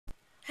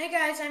Hey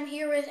guys, I'm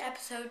here with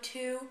episode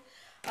 2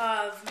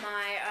 of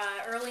my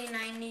early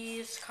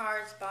 90s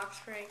cards box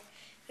break.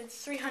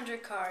 It's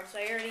 300 cards.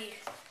 I already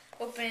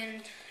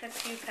opened a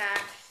few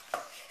packs,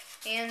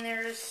 and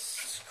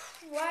there's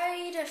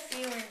quite a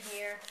few in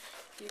here.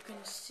 You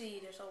can see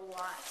there's a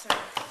lot, so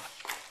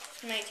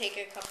it might take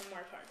a couple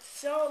more cards.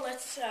 So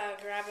let's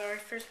grab our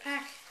first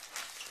pack.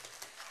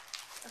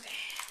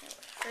 Okay,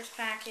 first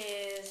pack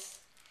is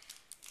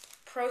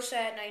Pro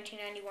Set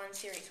 1991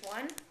 Series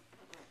 1.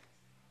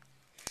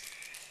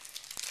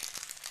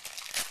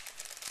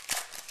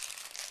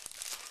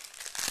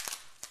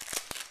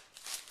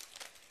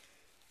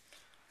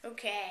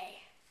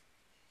 Okay,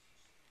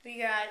 we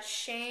got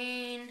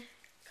Shane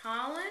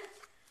Collin.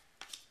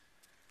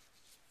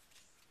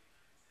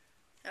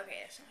 Okay,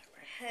 that's not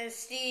right.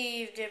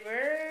 Steve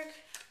DeBerg.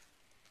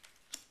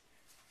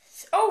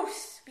 Oh,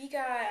 we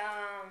got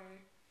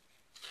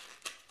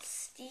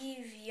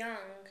Steve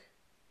Young.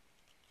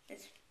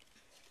 His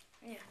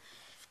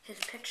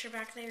picture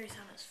back there. He's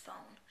on his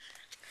phone.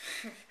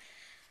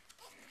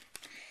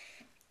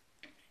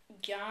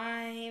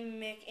 Guy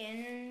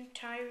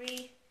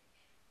McIntyre.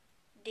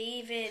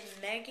 David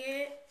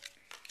Meggett,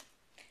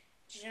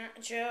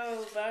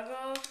 Joe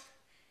Buggle,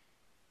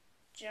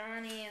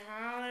 Johnny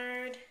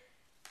Hollard,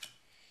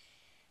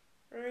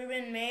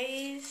 Ruben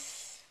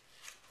Mays,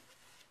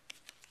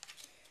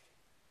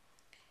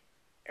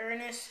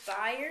 Ernest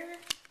Biner,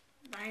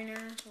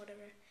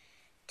 whatever,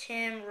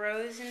 Tim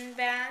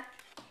Rosenbat.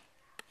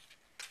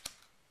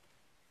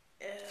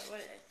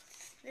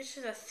 This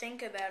is a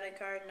think about it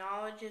card.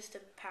 Knowledge is the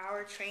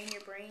power. Train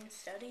your brain.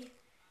 Study.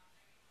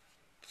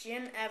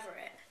 Jim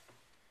Everett.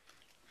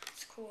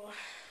 That's cool.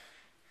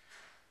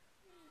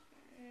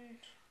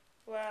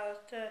 Well,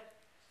 the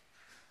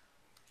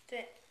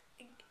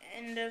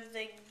end of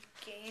the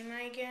game,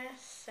 I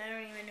guess. I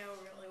don't even know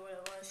really what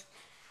it was.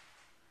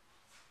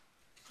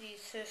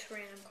 This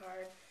random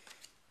card.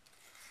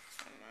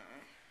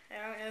 I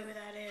don't know who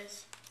that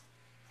is.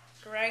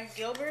 Greg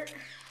Gilbert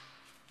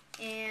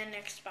and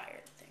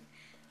expired thing.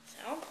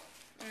 So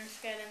let's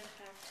get into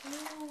pack 2.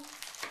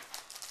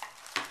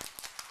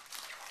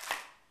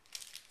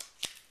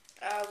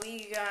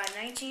 We got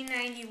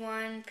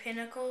 1991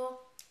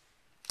 Pinnacle.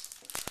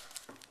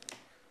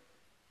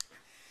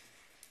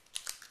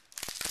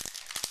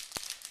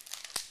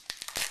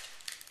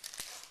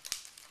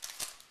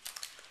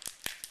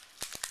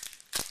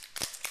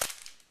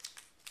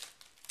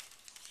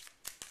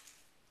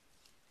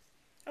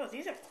 Oh,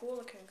 these are cool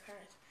looking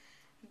cards.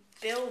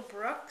 Bill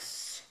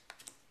Brooks,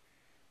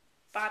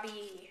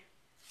 Bobby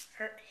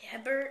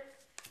Hebert,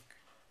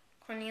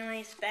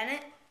 Cornelius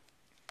Bennett,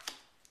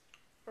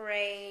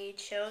 Ray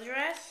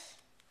Childress,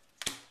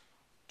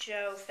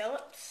 Joe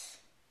Phillips,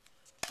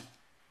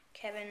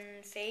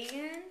 Kevin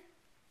Fagan,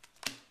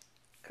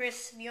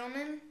 Chris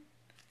Buellman,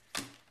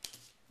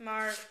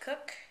 Marv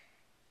Cook,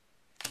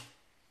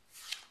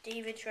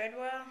 David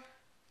Treadwell,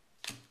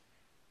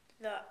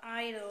 The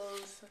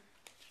Idols.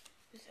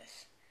 Who's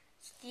this?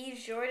 Steve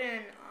Jordan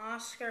and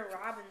Oscar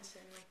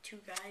Robinson, like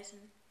 2 guys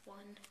in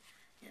 1.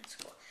 Yeah, that's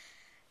cool.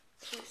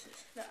 Who's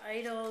this? The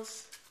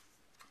Idols.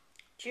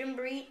 Jim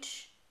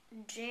Breach,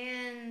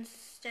 Jan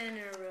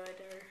Stenerud,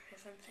 or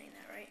if I'm saying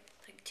that right,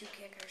 like 2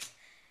 kickers.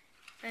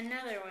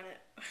 Another one,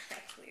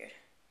 that's weird.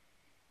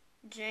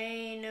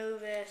 Jay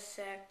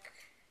Novacek.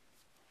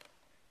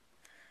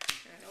 I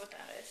don't know what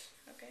that is.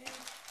 Okay.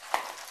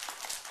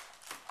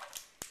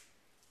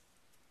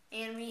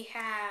 And we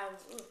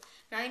have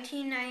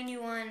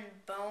 1991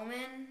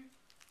 Bowman.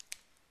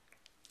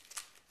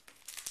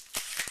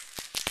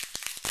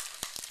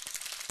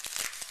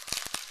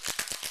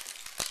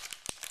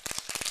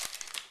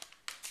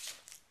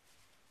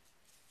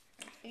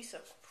 He's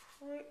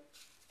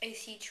I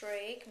see Troy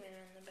Aikman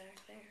on the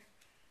back there.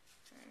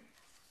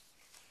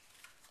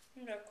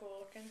 They're cool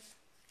looking.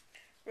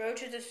 Road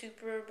to the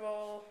Super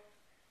Bowl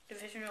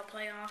Divisional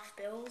Playoff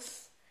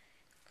Bills.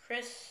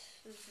 Chris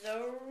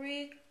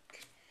Zorik,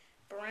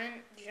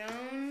 Brent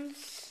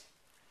Jones,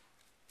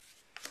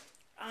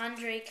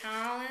 Andre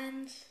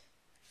Collins,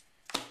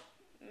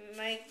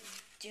 Mike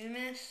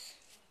Dumas,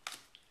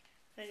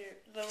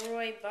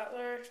 Leroy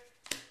Butler,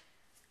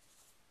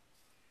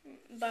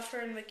 Buffer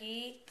and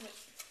McGee,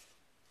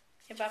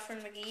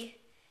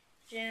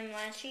 Jim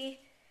Lanchey,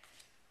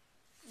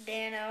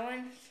 Dan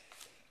Owens,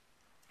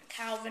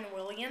 Calvin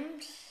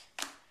Williams,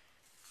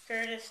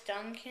 Curtis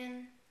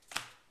Duncan,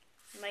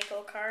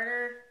 Michael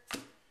Carter,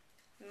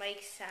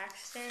 Mike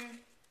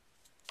Saxton,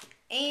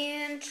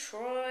 and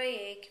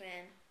Troy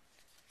Aikman.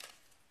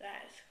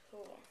 That is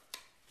cool.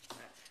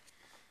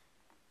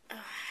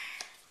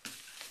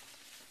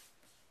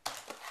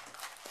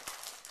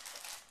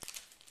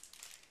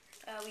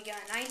 We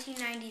got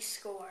 1990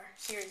 Score,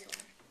 Series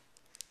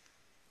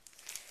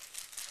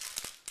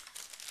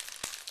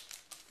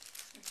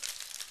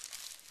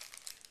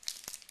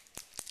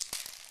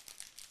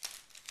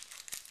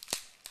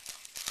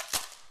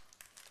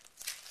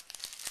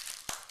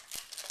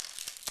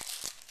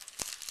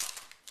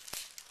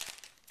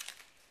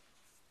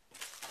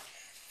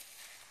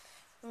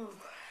 1. Ooh.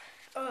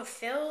 Oh, Oh,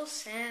 Phil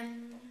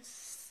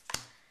Simms,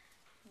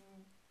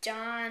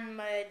 Don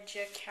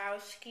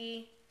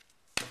Majakowski,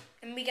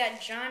 and we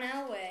got John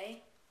Elway.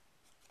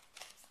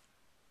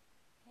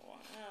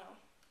 Wow.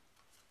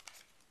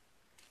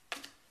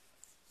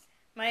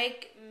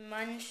 Mike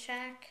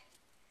Munchak,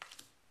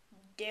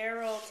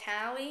 Daryl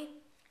Talley,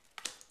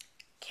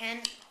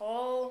 Kent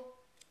Hull.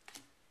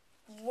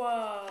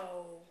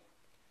 Whoa,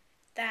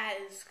 that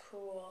is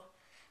cool.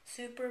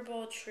 Super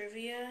Bowl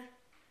trivia.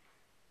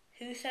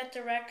 Who set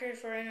the record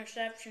for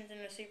interceptions in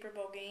a Super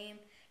Bowl game?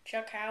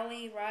 Chuck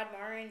Howley, Rod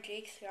Martin,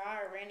 Jake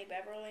Scott, or Randy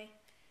Beverly?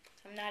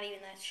 I'm not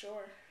even that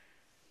sure.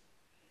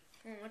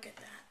 Look at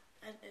that.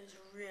 That is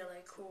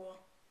really cool.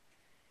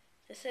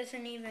 This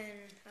isn't even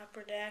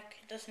Upper Deck.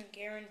 It doesn't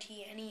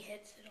guarantee any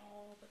hits at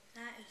all, but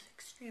that is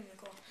extremely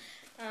cool.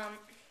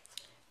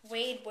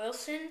 Wade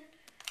Wilson,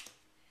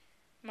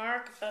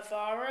 Mark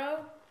Bavaro,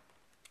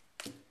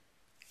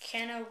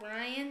 Ken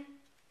O'Brien,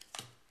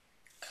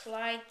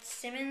 Clyde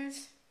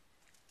Simmons,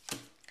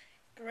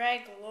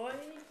 Greg Lloyd,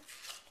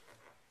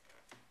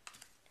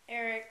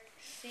 Eric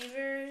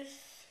Severs,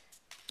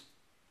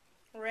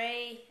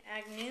 Ray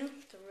Agnew,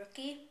 the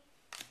rookie,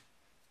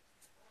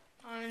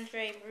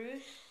 Andre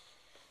Bruce,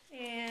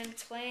 and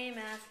Clay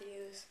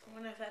Matthews. I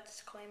wonder if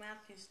that's Clay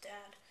Matthews'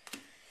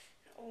 dad.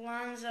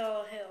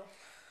 Alonzo Hill.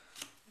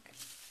 Okay.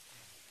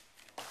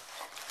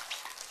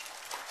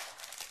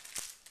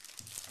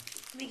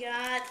 We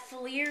got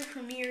Fleer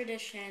Premier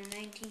Edition,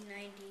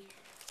 1990.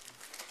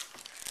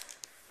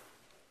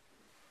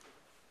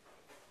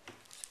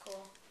 It's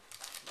cool.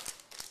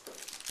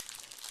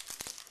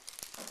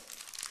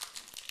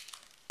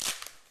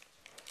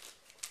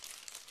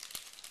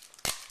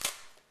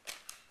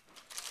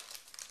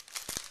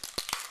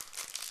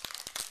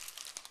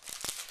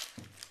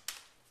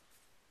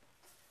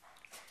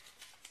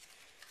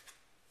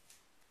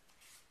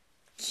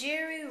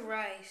 Jerry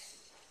Rice.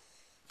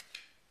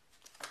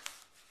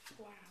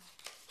 Wow.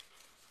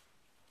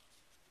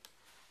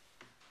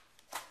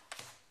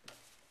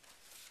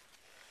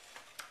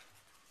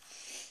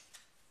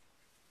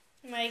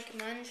 Mike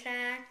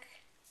Munchak.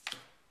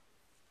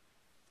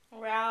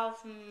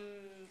 Ralph.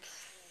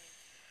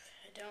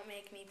 Don't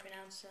make me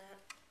pronounce that.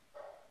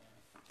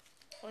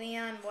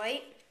 Leon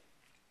White.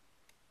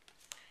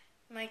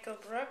 Michael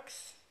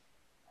Brooks.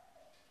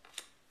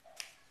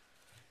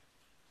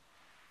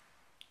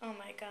 Oh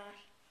my gosh.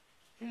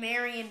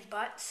 Marion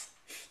Butts.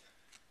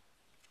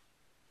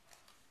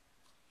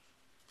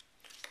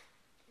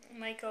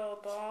 Michael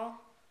Ball.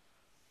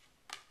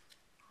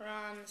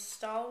 Ron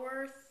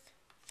Stallworth.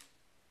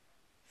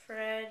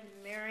 Fred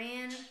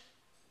Marion.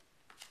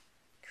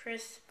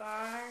 Chris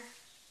Barr.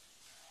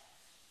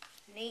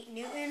 Nate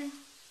Newton.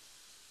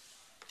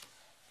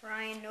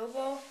 Ryan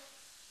Noble.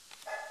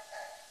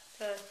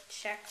 The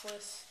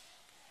checklist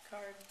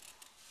card.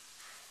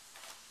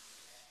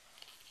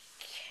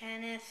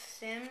 Kenneth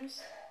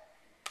Sims,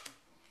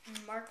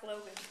 and Mark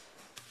Logan.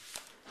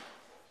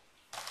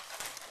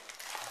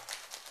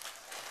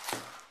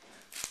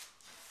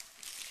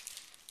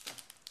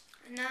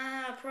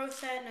 Pro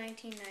Set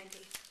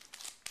 1990.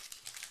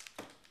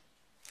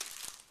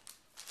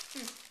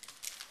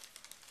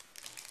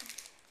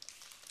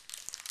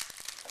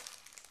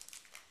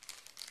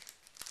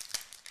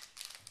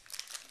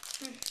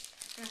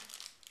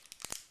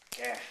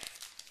 Yeah.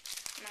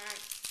 Come on.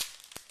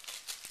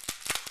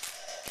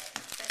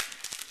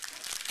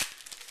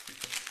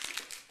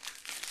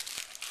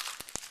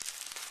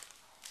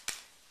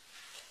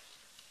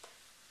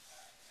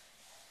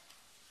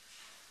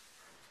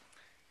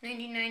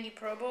 1990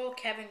 Pro Bowl,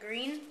 Kevin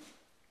Green.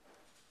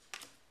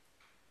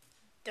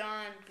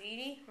 Don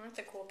Beatty. Oh, that's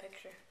a cool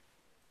picture.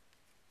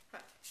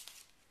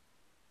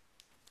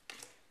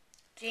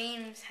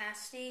 James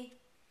Hasty.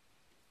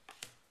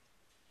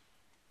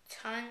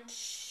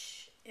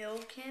 Tunch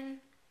Ilkin.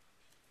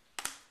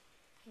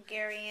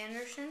 Gary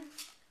Anderson.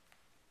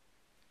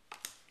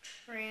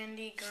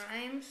 Randy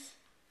Grimes.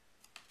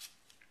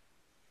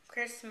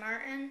 Chris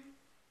Martin.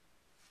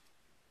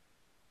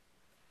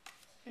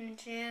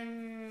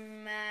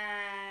 Jim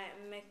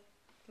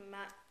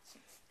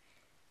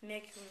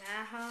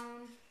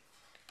McMahon.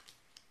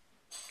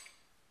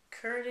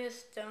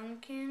 Curtis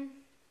Duncan.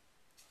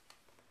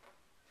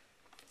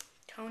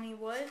 Tony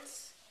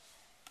Woods.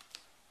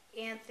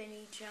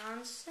 Anthony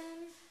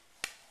Johnson.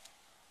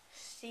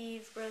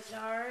 Steve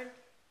Brazzard.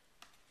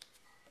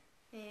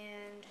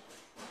 And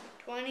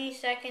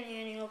 22nd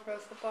Annual Pro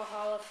Football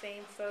Hall of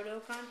Fame Photo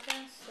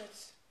Contest.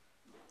 That's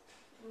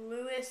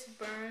Louis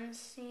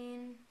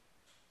Bernstein.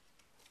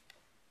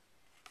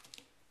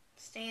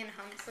 Stan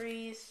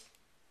Humphries.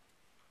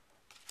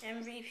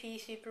 MVP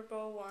Super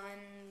Bowl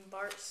I,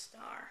 Bart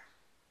Starr.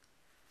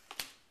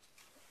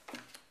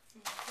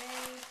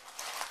 Okay.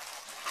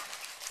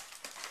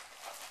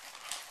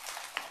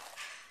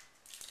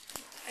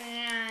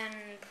 And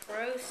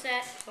Pro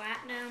Set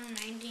Platinum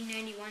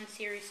 1991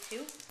 Series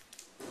 2.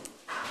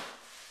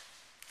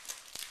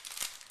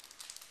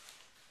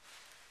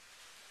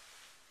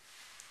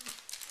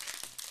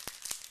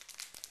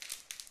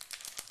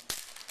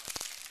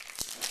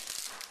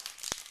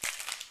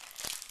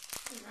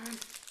 Come on.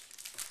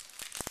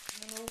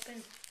 I'm gonna open.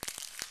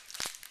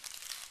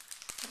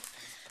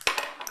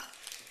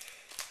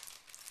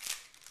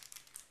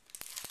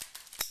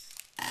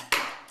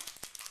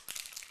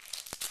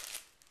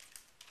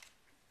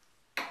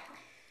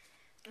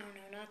 Oh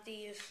no, not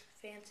these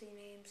fancy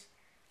names.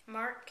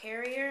 Mark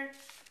Carrier,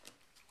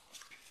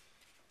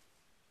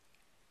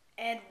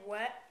 Ed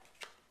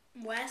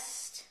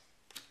West,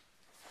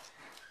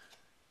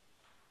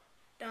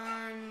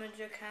 Don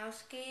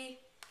Majakowski,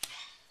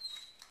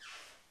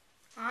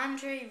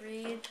 Andre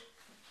Reed,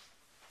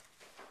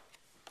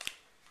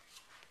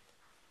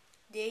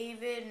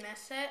 David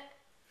Messett,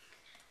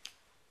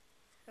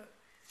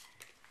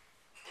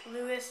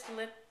 Louis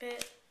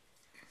Lippett,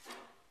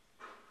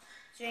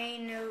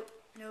 Jane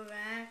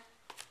Novak,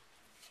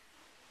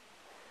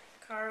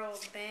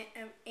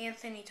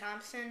 Anthony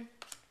Thompson,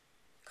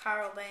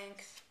 Carl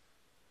Banks,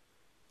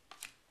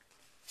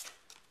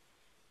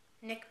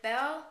 Nick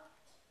Bell,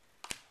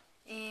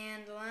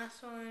 and the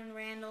last one,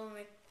 Randall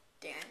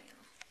McDaniel.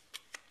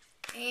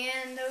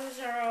 And those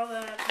are all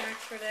the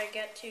packs we're going to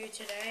get to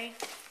today.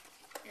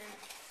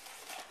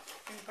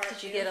 In part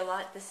Did you two. get a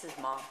lot? This is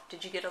Mom.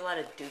 Did you get a lot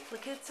of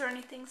duplicates or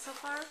anything so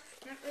far?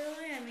 Not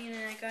really. I mean,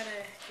 I got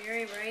a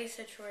Jerry Rice,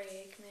 a Troy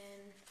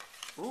Aikman.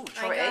 Ooh,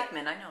 Troy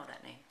Aikman. I know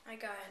that name. I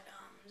got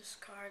this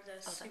card,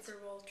 the Super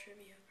Bowl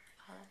trivia.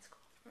 Oh, that's cool.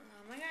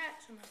 I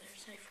got some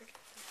others. I forget.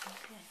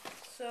 Okay.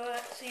 So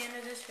that's the end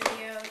of this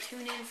video.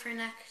 Tune in for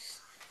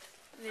next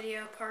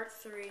video, part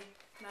 3.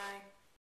 Bye.